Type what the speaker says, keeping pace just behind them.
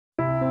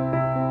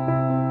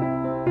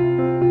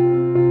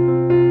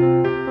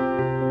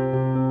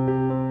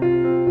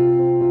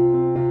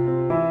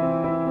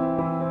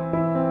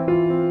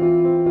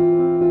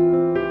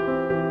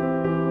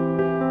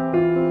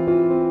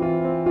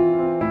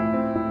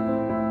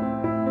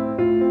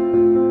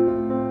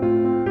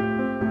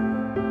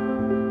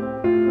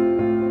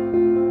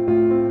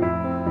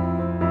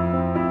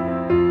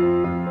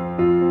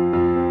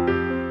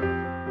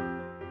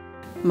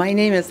My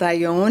name is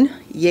Ione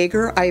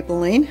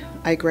Yeager-Eibeling.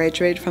 I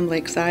graduated from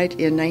Lakeside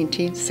in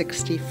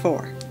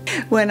 1964.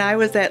 When I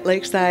was at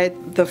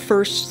Lakeside, the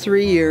first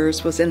 3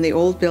 years was in the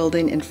old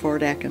building in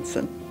Fort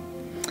Atkinson.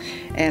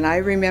 And I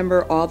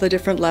remember all the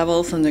different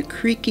levels and the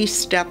creaky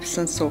steps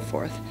and so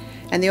forth.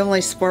 And the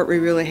only sport we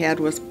really had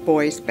was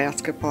boys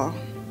basketball.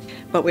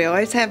 But we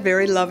always had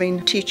very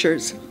loving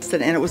teachers,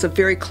 and it was a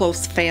very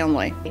close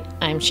family.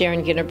 I'm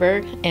Sharon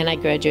Ginterberg, and I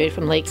graduated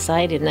from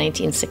Lakeside in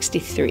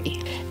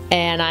 1963.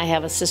 And I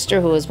have a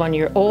sister who is 1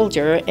 year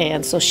older,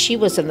 and so she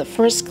was in the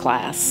first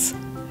class.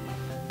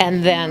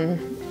 And then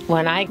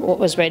when I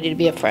was ready to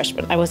be a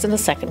freshman, I was in the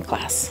second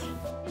class.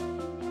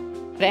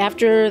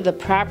 After the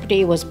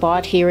property was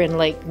bought here in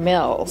Lake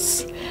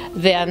Mills,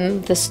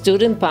 then the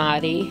student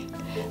body,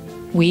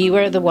 we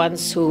were the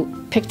ones who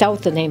picked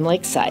out the name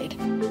Lakeside.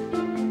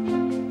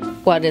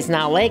 What is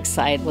now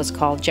Lakeside was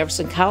called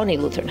Jefferson County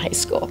Lutheran High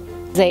School.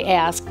 They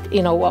asked,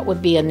 what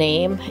would be a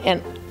name,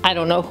 and I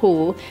don't know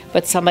who,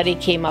 but somebody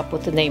came up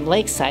with the name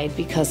Lakeside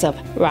because of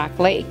Rock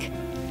Lake.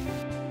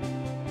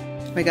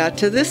 We got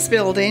to this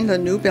building, the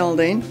new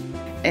building,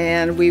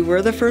 and we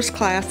were the first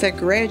class that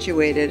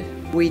graduated.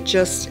 We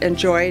just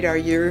enjoyed our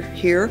year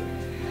here.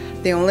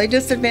 The only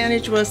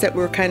disadvantage was that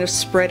we're kind of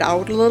spread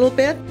out a little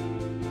bit.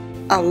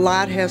 A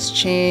lot has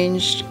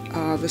changed.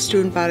 The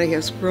student body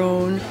has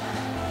grown.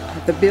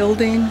 The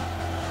building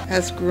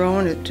has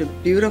grown. It's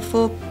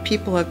beautiful.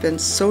 People have been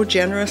so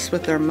generous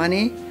with their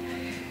money.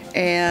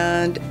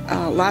 And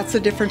lots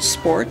of different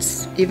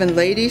sports, even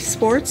ladies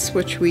sports,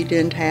 which we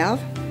didn't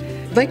have.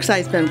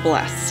 Lakeside's been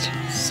blessed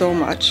so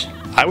much.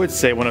 I would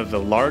say one of the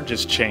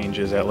largest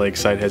changes at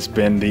Lakeside has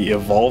been the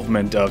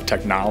evolvement of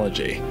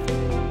technology.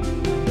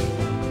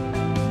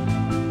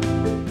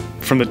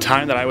 From the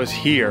time that I was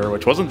here,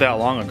 which wasn't that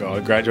long ago, I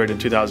graduated in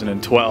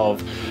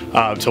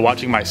 2012, to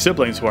watching my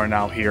siblings who are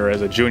now here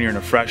as a junior and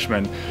a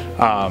freshman,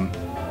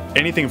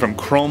 anything from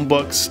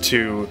Chromebooks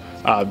to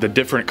the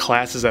different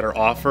classes that are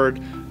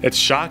offered, it's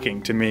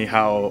shocking to me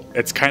how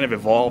it's kind of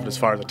evolved as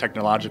far as a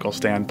technological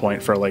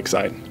standpoint for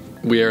Lakeside.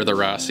 We are the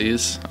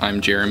Rossies.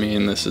 I'm Jeremy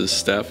and this is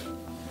Steph.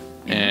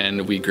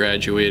 And we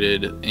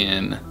graduated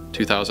in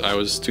 2000. I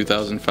was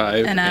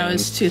 2005. And I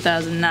was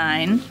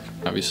 2009.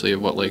 Obviously,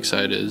 what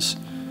Lakeside is,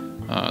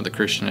 the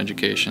Christian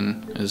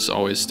education has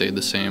always stayed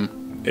the same.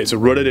 It's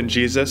rooted in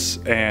Jesus,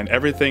 and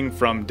everything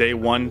from day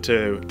one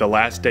to the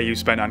last day you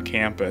spend on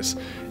campus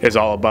is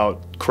all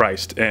about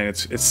Christ, and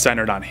it's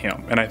centered on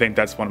Him. And I think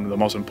that's one of the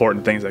most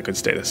important things that could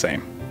stay the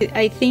same.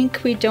 I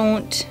think we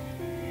don't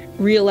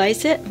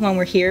realize it when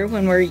we're here,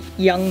 when we're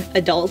young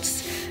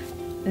adults,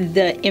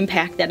 the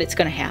impact that it's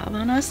going to have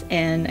on us.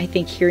 And I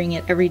think hearing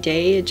it every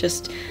day, it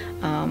just,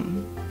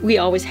 we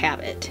always have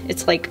it.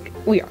 It's like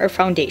we are a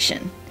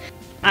foundation.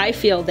 I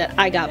feel that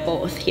I got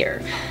both here.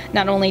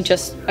 Not only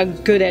just a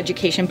good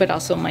education, but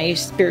also my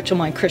spiritual,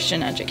 my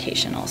Christian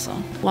education also.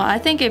 Well, I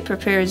think it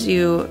prepares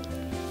you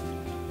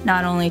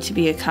not only to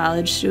be a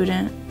college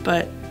student,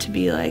 but to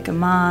be like a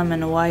mom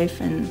and a wife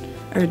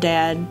or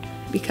dad,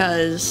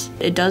 because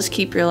it does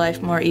keep your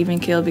life more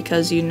even-keeled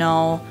because you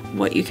know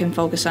what you can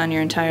focus on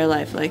your entire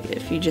life. Like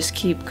if you just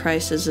keep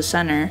Christ as the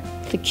center.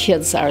 The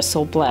kids are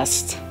so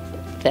blessed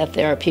that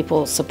there are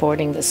people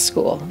supporting this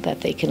school,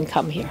 that they can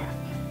come here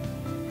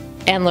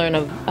and learn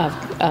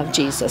of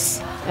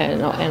Jesus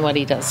and what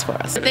He does for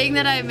us. The thing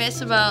that I miss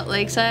about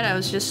Lakeside, I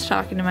was just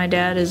talking to my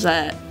dad, is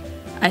that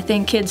I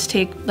think kids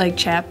take like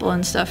chapel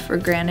and stuff for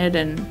granted,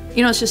 and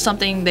it's just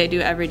something they do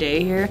every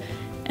day here.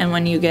 And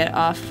when you get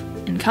off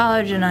in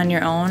college and on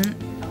your own,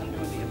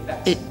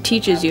 it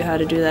teaches you how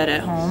to do that at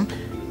home,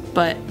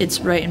 but it's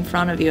right in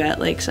front of you at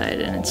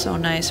Lakeside, and it's so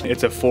nice.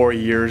 It's 4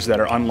 years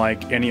that are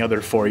unlike any other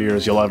 4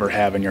 years you'll ever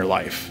have in your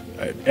life.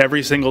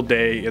 Every single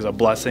day is a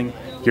blessing.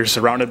 You're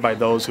surrounded by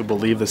those who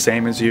believe the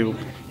same as you.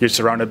 You're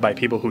surrounded by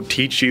people who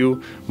teach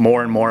you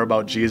more and more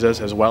about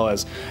Jesus, as well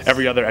as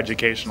every other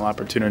educational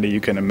opportunity you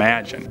can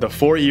imagine. The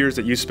 4 years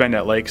that you spend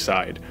at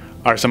Lakeside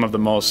are some of the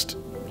most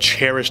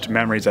cherished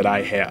memories that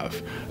I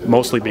have,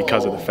 mostly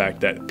because of the fact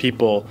that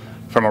people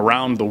from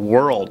around the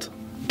world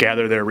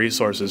gather their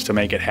resources to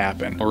make it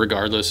happen. Well,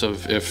 regardless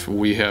of if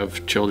we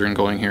have children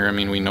going here, I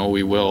mean, we know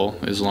we will,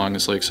 as long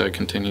as Lakeside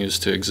continues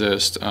to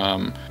exist.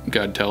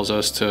 God tells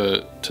us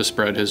to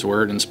spread His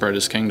word and spread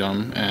His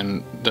kingdom,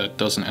 and that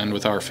doesn't end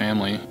with our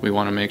family. We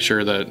want to make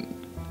sure that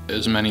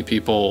as many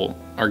people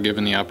are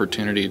given the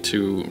opportunity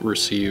to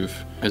receive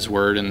His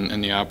word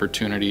and the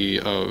opportunity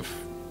of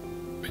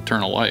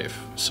eternal life.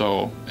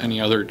 So any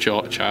other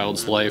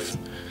child's life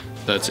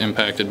that's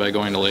impacted by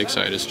going to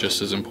Lakeside is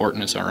just as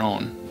important as our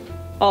own.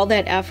 All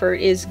that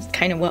effort is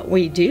kind of what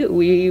we do.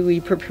 We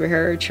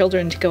prepare our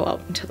children to go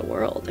out into the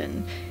world,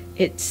 and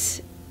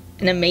it's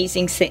an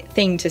amazing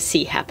thing to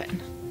see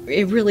happen.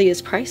 It really is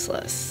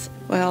priceless.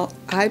 Well,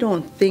 I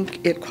don't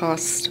think it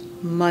costs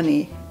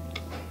money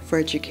for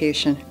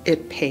education.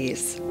 It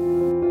pays.